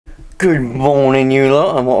Good morning, you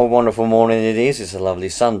lot, and what a wonderful morning it is. It's a lovely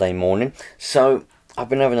Sunday morning. So, I've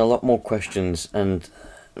been having a lot more questions, and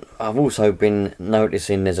I've also been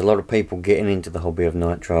noticing there's a lot of people getting into the hobby of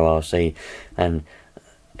Nitro RC and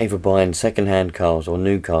either buying second-hand cars or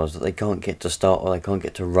new cars that they can't get to start or they can't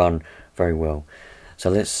get to run very well. So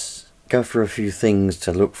let's go through a few things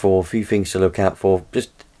to look for, a few things to look out for, just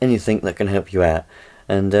anything that can help you out,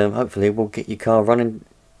 and hopefully we'll get your car running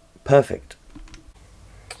perfect.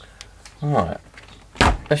 Alright,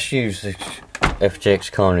 let's use this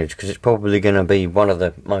FTX Carnage because it's probably going to be one of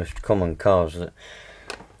the most common cars that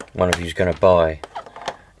one of you is going to buy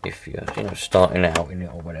if you're starting out in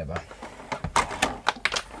it or whatever.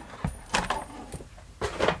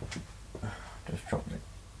 Just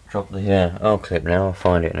drop the R clip now. I'll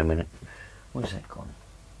find it in a minute. Where's that gone?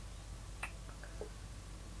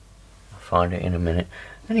 I'll find it in a minute.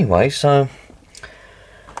 Anyway, so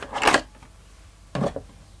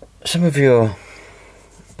some of you are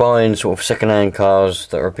buying sort of second-hand cars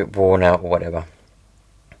that are a bit worn out or whatever,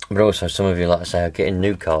 but also some of you, like I say, are getting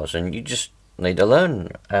new cars and you just need to learn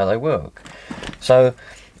how they work. So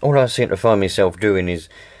all I seem to find myself doing is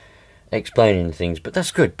explaining things, but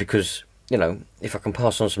that's good because, you know, if I can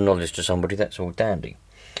pass on some knowledge to somebody, that's all dandy.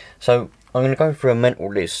 So I'm going to go through a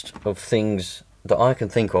mental list of things that I can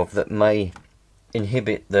think of that may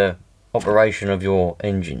inhibit the operation of your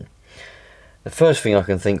engine. The first thing I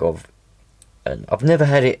can think of, and I've never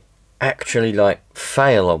had it actually like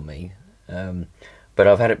fail on me, but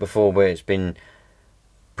I've had it before where it's been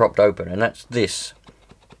propped open, and that's this.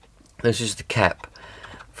 This is the cap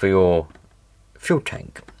for your fuel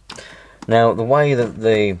tank. Now the way that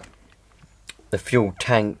the fuel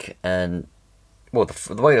tank and, well,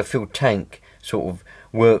 the way the fuel tank sort of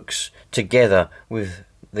works together with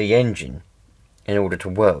the engine in order to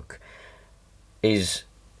work is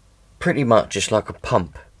pretty much just like a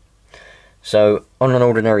pump. So on an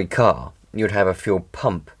ordinary car you'd have a fuel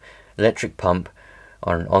pump, electric pump.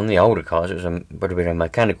 On the older cars it would have been a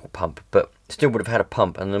mechanical pump, but still would have had a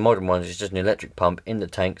pump, and the modern ones it's just an electric pump in the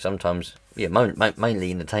tank, sometimes, yeah, mainly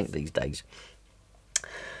in the tank these days,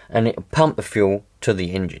 and it pump the fuel to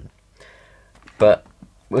the engine. But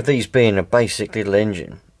with these being a basic little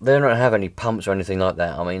engine, they don't have any pumps or anything like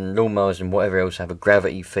that. I mean, lawnmowers and whatever else have a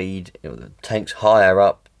gravity feed. The tank's higher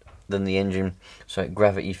up than the engine, so it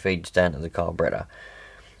gravity feeds down to the carburetor.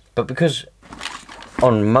 But because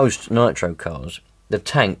on most Nitro cars the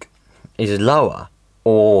tank is lower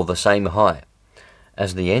or the same height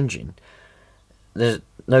as the engine, there's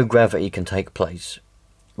no gravity can take place.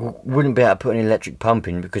 Wouldn't be able to put an electric pump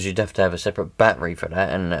in because you'd have to have a separate battery for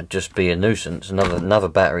that, and that'd just be a nuisance. Another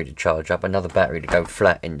battery to charge up, another battery to go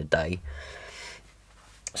flat in the day.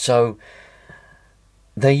 So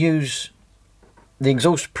they use the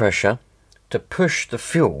exhaust pressure to push the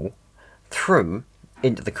fuel through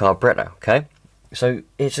into the carburetor, okay? So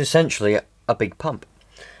it's essentially a big pump.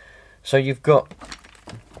 So you've got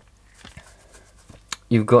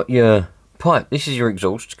your pipe. This is your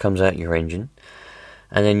exhaust, comes out your engine,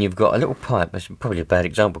 and then you've got a little pipe. That's probably a bad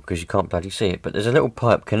example because you can't bloody see it, but there's a little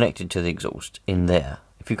pipe connected to the exhaust in there.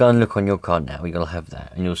 If you go and look on your car now, you'll have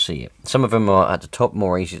that, and you'll see it. Some of them are at the top,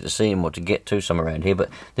 more easy to see and more to get to, some around here,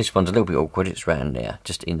 but this one's a little bit awkward, it's round there,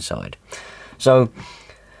 just inside. So,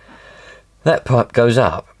 that pipe goes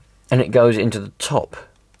up, and it goes into the top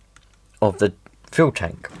of the fuel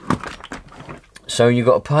tank. So you've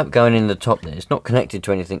got a pipe going in the top there, it's not connected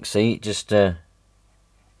to anything, see, it just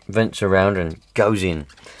vents around and goes in.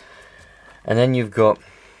 And then you've got,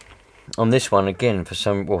 on this one again, not for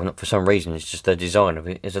some reason, it's just the design of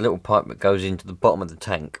it, there's a little pipe that goes into the bottom of the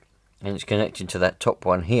tank, and it's connected to that top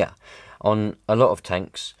one here. On a lot of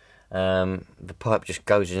tanks, the pipe just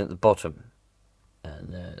goes in at the bottom,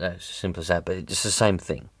 and that's as simple as that, but it's the same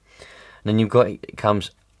thing. And then you've got, it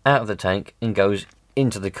comes out of the tank and goes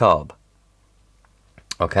into the carb.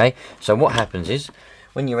 Okay, so what happens is,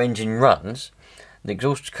 when your engine runs, the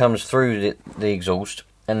exhaust comes through the exhaust,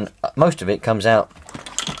 and most of it comes out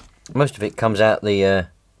the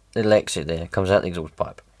little exit there, comes out the exhaust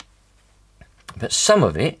pipe. But some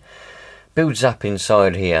of it builds up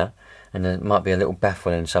inside here, and there might be a little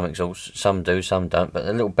baffle in some exhausts. Some do, some don't, but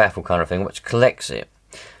a little baffle kind of thing which collects it,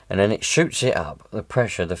 and then it shoots it up. The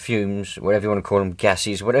pressure, the fumes, whatever you want to call them,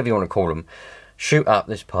 gases, whatever you want to call them, shoot up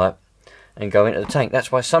this pipe and go into the tank.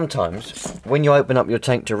 That's why sometimes when you open up your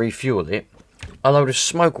tank to refuel it, a load of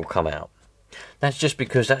smoke will come out. That's just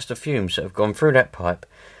because that's the fumes that have gone through that pipe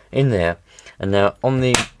in there. And now on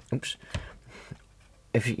the, oops,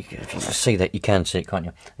 if you can see that, you can see it, can't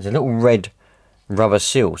you? There's a little red rubber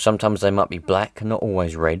seal. Sometimes they might be black, not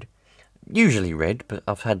always red. Usually red, but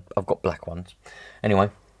I've got black ones. Anyway,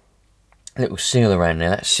 little seal around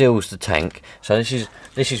there that seals the tank. So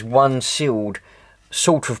this is one sealed,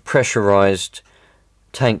 sort of pressurized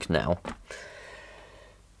tank now.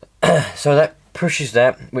 So that pushes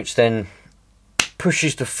that, which then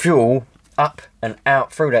pushes the fuel up and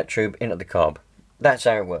out through that tube into the carb. That's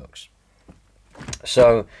how it works.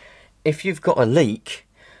 So if you've got a leak,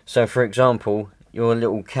 so for example your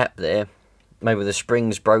little cap there, maybe the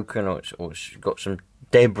spring's broken, or it's got some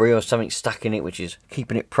debris or something stuck in it which is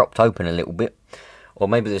keeping it propped open a little bit, or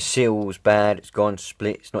maybe the seal's bad, it's gone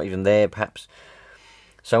split, it's not even there perhaps.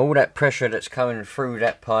 So all that pressure that's coming through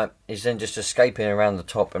that pipe is then just escaping around the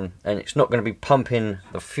top, and it's not going to be pumping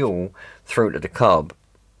the fuel through to the carb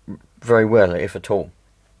very well, if at all.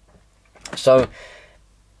 So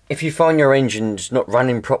if you find your engine's not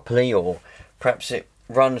running properly, or perhaps it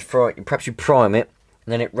runs for, perhaps you prime it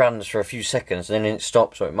and then it runs for a few seconds and then it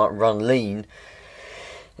stops, or it might run lean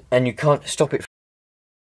and you can't stop it.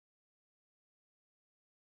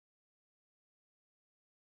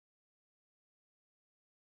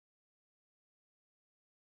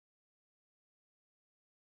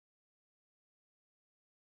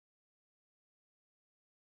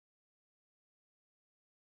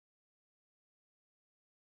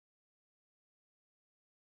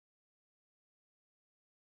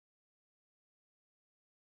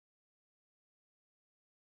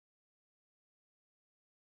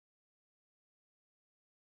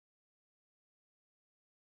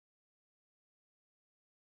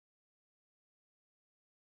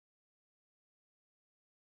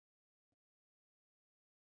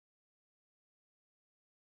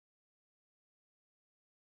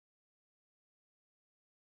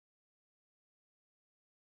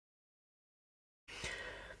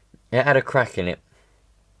 It had a crack in it,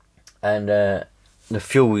 and the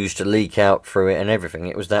fuel used to leak out through it and everything.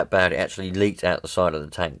 It was that bad, it actually leaked out the side of the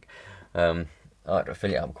tank. I had to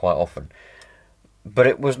fill it up quite often, but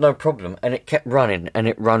it was no problem, and it kept running, and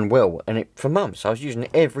it run well, and it for months. I was using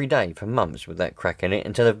it every day for months with that crack in it,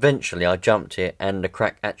 until eventually I jumped it and the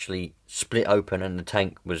crack actually split open and the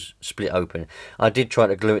tank was split open. I did try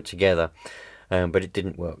to glue it together, but it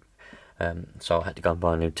didn't work, so I had to go and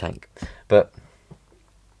buy a new tank. But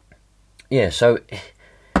yeah, so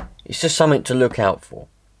it's just something to look out for.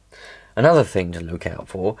 Another thing to look out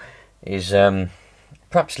for is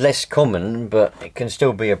perhaps less common, but it can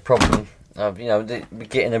still be a problem. You know, we're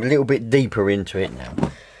getting a little bit deeper into it now.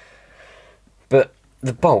 But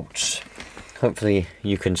the bolts, hopefully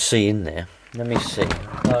you can see in there. Let me see.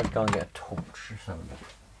 I'll go and get a torch or something.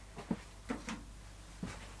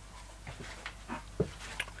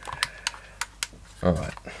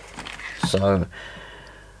 Alright, so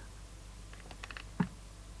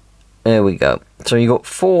there we go. So you got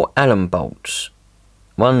 4 Allen bolts.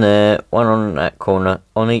 One there, one on that corner,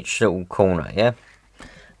 on each little corner, yeah?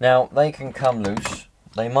 Now, they can come loose.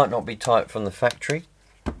 They might not be tight from the factory.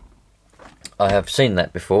 I have seen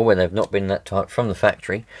that before, where they've not been that tight from the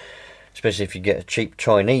factory. Especially if you get a cheap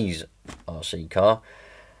Chinese RC car.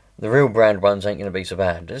 The real brand ones ain't going to be so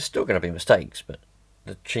bad. There's still going to be mistakes, but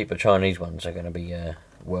the cheaper Chinese ones are going to be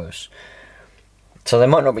worse. So they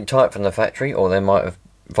might not be tight from the factory, or they might have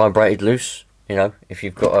vibrated loose, you know, if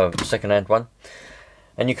you've got a second-hand one.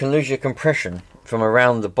 And you can lose your compression from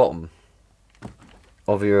around the bottom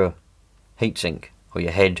of your heatsink, or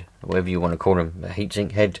your head, whatever you want to call them, a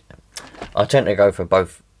heatsink head. I tend to go for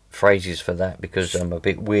both phrases for that, because I'm a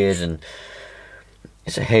bit weird, and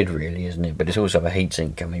it's a head really, isn't it? But it's also a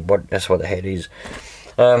heatsink. I mean, that's what the head is,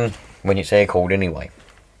 when it's air-cooled anyway.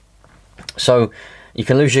 So you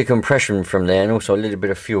can lose your compression from there, and also a little bit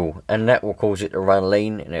of fuel, and that will cause it to run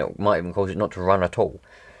lean, and it might even cause it not to run at all.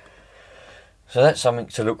 So that's something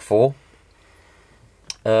to look for.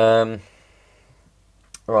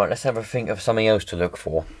 Right, let's have a think of something else to look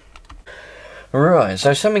for. Right,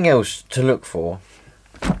 so something else to look for,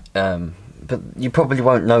 but you probably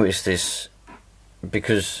won't notice this,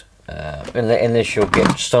 because unless you're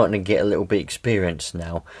starting to get a little bit experienced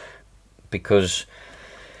now, because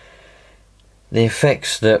the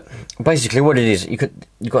effects that, basically what it is, you've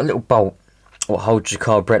got a little bolt what holds your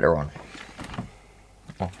carburetor on.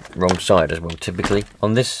 Oh, wrong side as well, typically.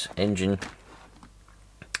 On this engine,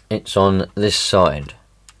 it's on this side.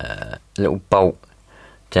 A little bolt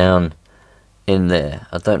down in there.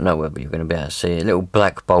 I don't know whether you're going to be able to see it. A little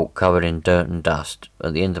black bolt covered in dirt and dust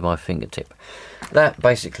at the end of my fingertip. That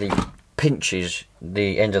basically pinches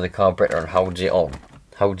the end of the carburetor and holds it on.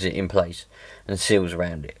 Holds it in place and seals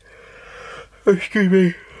around it.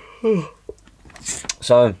 Excuse me.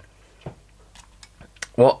 So,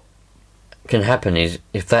 what can happen is,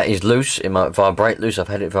 if that is loose, it might vibrate loose. I've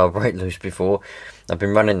had it vibrate loose before. I've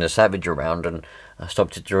been running the Savage around, and I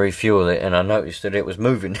stopped it to refuel it, and I noticed that it was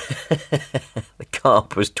moving. The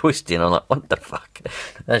carb was twisting. I'm like, what the fuck?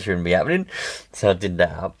 That shouldn't be happening. So I did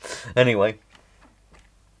that up. Anyway,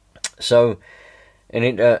 so you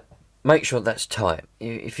need to make sure that's tight.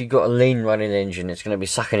 If you've got a lean running engine, it's going to be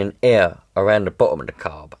sucking in air around the bottom of the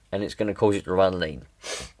carb, and it's going to cause it to run lean.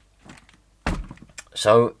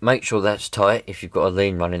 So make sure that's tight if you've got a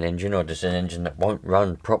lean running engine, or just an engine that won't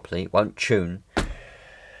run properly, won't tune.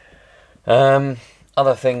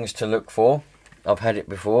 Other things to look for. I've had it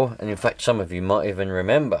before, and in fact some of you might even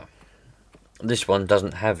remember. This one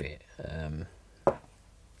doesn't have it,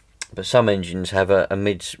 but some engines have a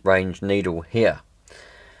mid-range needle here,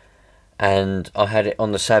 and I had it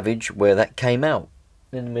on the Savage where that came out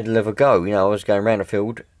in the middle of a go. You know, I was going around a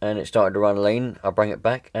field and it started to run lean. I bring it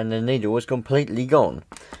back and the needle was completely gone.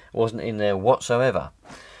 It wasn't in there whatsoever.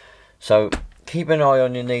 So keep an eye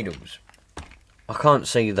on your needles. I can't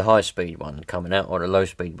see the high speed one coming out or the low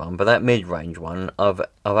speed one, but that mid range one, I've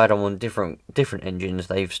had them on different engines.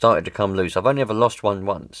 They've started to come loose. I've only ever lost one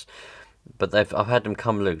once, but I've had them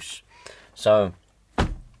come loose. So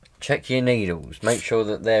check your needles. Make sure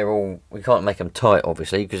that they're all. We can't make them tight,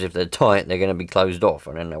 obviously, because if they're tight, they're going to be closed off,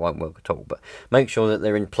 and then they won't work at all. But make sure that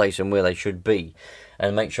they're in place and where they should be,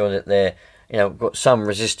 and make sure that they're, you know, got some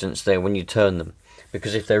resistance there when you turn them.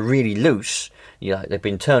 Because if they're really loose, you know, they've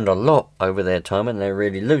been turned a lot over their time and they're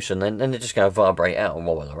really loose, and then they're just going to vibrate out and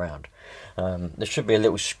wobble around. There should be a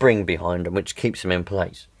little spring behind them which keeps them in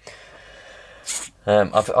place.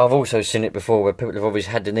 I've also seen it before where people have always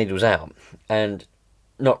had the needles out and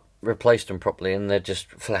not replaced them properly, and they're just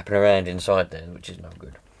flapping around inside there, which is no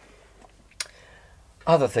good.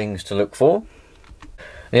 Other things to look for.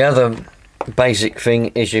 The other basic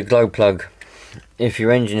thing is your glow plug. If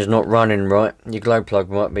your engine is not running right, your glow plug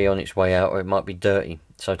might be on its way out, or it might be dirty.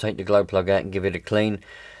 So take the glow plug out and give it a clean.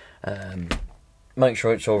 Make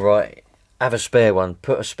sure it's alright. Have a spare one.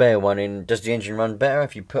 Put a spare one in. Does the engine run better?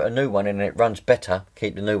 If you put a new one in and it runs better,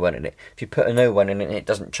 keep the new one in it. If you put a new one in and it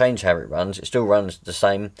doesn't change how it runs, it still runs the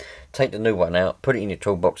same, take the new one out, put it in your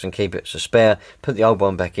toolbox and keep it as a spare. Put the old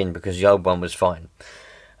one back in because the old one was fine.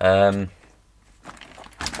 There's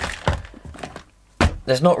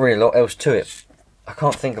not really a lot else to it. I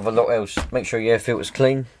can't think of a lot else. Make sure your air filter's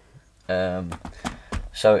clean.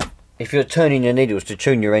 So if you're turning your needles to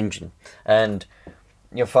tune your engine and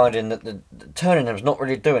you're finding that the turning them's not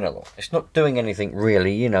really doing a lot, it's not doing anything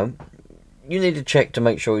really, you know, you need to check to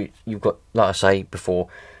make sure you've got, like I say before,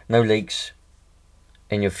 no leaks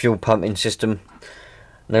in your fuel pumping system,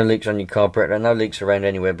 no leaks on your carburetor, no leaks around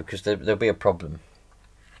anywhere, because there'll be a problem.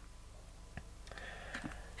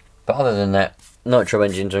 But other than that, nitro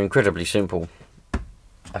engines are incredibly simple.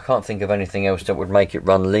 I can't think of anything else that would make it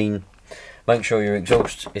run lean. Make sure your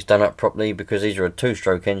exhaust is done up properly, because these are a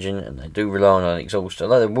two-stroke engine and they do rely on an exhaust.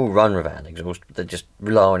 Although they will run without an exhaust, but they just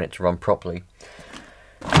rely on it to run properly.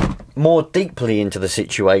 More deeply into the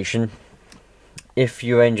situation, if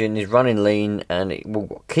your engine is running lean and it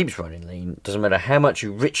keeps running lean, doesn't matter how much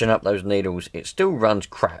you richen up those needles, it still runs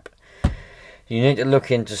crap. You need to look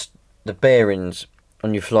into the bearings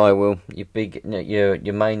on your flywheel,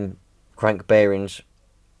 your main crank bearings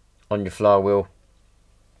on your flywheel,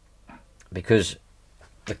 because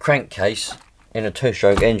the crankcase in a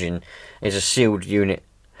two-stroke engine is a sealed unit.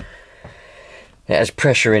 It has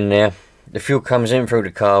pressure in there. The fuel comes in through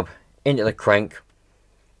the carb into the crank.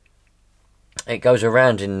 It goes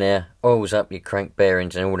around in there, oils up your crank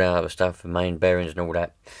bearings and all that other stuff, the main bearings and all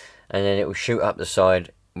that, and then it will shoot up the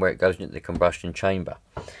side where it goes into the combustion chamber.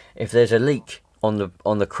 If there's a leak on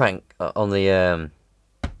the crank, on the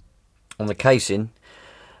casing,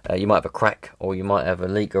 you might have a crack, or you might have a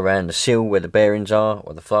leak around the seal where the bearings are,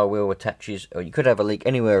 or the flywheel attaches, or you could have a leak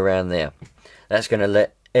anywhere around there. That's going to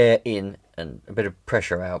let air in and a bit of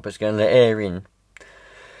pressure out, but it's going to let air in,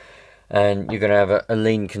 and you're going to have a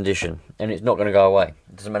lean condition, and it's not going to go away.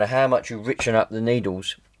 It doesn't matter how much you richen up the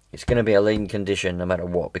needles, it's going to be a lean condition no matter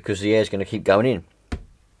what, because the air is going to keep going in.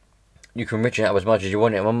 You can richen it up as much as you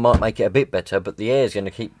want. It might make it a bit better, but the air is going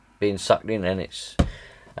to keep being sucked in, and it's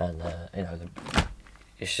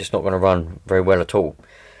just not going to run very well at all.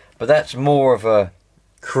 But that's more of a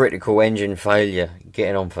critical engine failure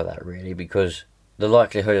getting on for that, really, because the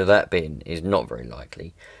likelihood of that being is not very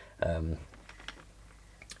likely.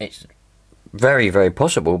 It's very, very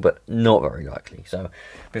possible, but not very likely. So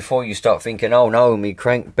before you start thinking, oh no, me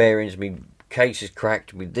crank bearings, me case is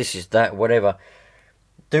cracked, me this is that, whatever,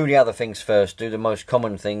 do the other things first. Do the most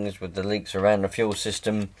common things with the leaks around the fuel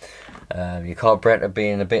system, your carburetor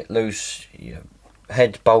being a bit loose, your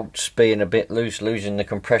head bolts being a bit loose, losing the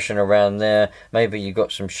compression around there. Maybe you've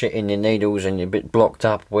got some shit in your needles and you're a bit blocked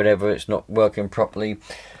up, whatever, it's not working properly.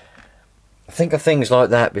 Think of things like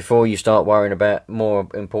that before you start worrying about more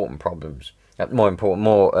important problems.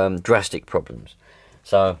 More drastic problems.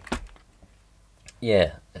 So,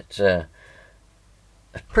 yeah, that's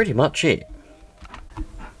pretty much it.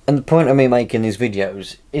 And the point of me making these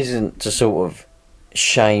videos isn't to sort of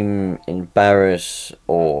shame, embarrass,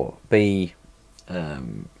 or be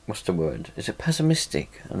what's the word? Is it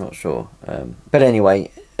pessimistic? I'm not sure. But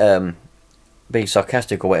anyway, be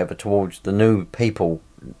sarcastic or whatever towards the new people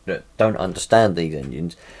that don't understand these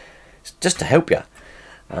engines. It's just to help you.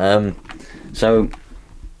 So,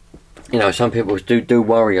 you know, some people do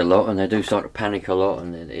worry a lot, and they do start to panic a lot,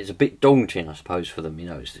 and it's a bit daunting, I suppose, for them. You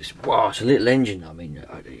know, it's this, wow, it's a little engine. I mean,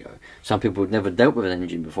 you know, some people have never dealt with an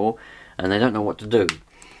engine before, and they don't know what to do.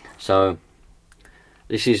 So,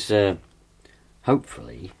 this is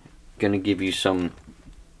hopefully going to give you some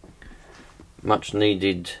much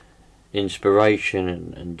needed inspiration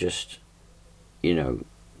and just, you know,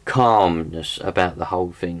 calmness about the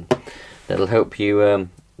whole thing. That'll help you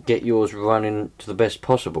get yours running to the best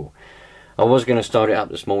possible. I was going to start it up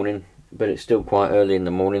this morning, but it's still quite early in the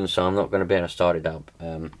morning, so I'm not going to be able to start it up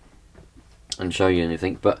and show you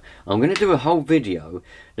anything. But I'm going to do a whole video.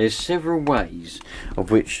 There's several ways of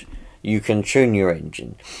which you can tune your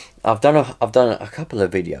engine. I've done a couple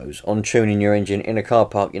of videos on tuning your engine in a car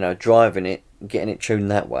park, you know, driving it, getting it tuned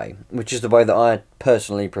that way, which is the way that I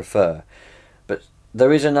personally prefer. But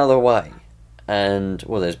there is another way, and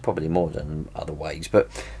well, there's probably more than other ways, but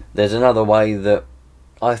there's another way that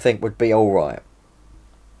I think would be alright.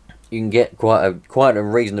 You can get quite a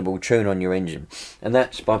reasonable tune on your engine, and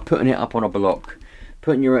that's by putting it up on a block,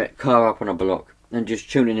 putting your car up on a block and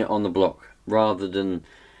just tuning it on the block rather than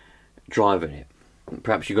driving it.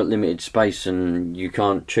 Perhaps you've got limited space and you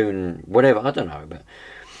can't tune whatever, I don't know. But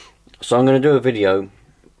so I'm going to do a video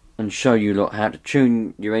and show you lot how to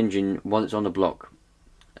tune your engine while it's on the block,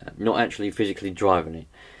 not actually physically driving it.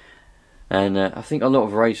 And I think a lot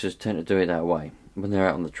of racers tend to do it that way when they're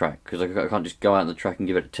out on the track, because I can't just go out on the track and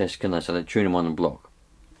give it a test, can they? So they tune them on the block.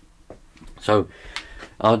 So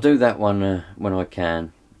I'll do that one when I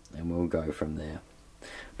can, and we'll go from there.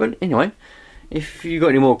 But anyway, if you've got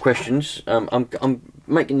any more questions, I'm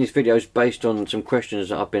making these videos based on some questions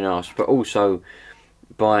that I've been asked, but also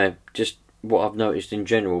by just what I've noticed in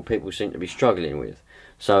general people seem to be struggling with.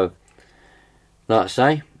 So, like I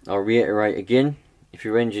say, I'll reiterate again, if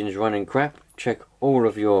your engine's running crap, check all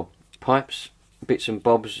of your pipes, bits and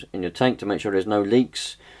bobs in your tank to make sure there's no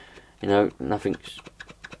leaks, you know, nothing's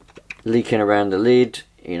leaking around the lid,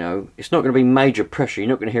 you know. It's not going to be major pressure, you're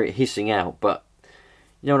not going to hear it hissing out, but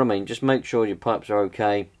you know what I mean, just make sure your pipes are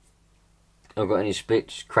okay. I've got any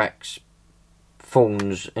splits, cracks,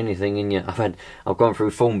 thorns, anything in you. I've gone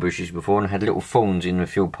through thorn bushes before and had little thorns in the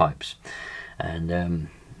fuel pipes, and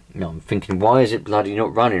you know, I'm thinking, why is it bloody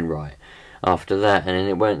not running right after that? And then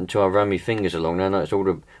it went until I ran my fingers along and I noticed all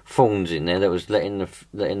the thorns in there that was letting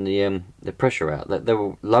the pressure out. There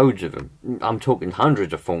were loads of them. I'm talking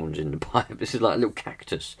hundreds of thorns in the pipe. This is like a little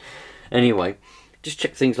cactus. Anyway, just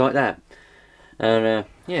check things like that. And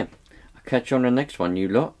yeah, I'll catch you on the next one, you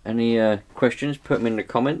lot. Any questions, put them in the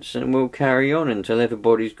comments and we'll carry on until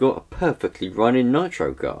everybody's got a perfectly running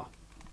nitro car.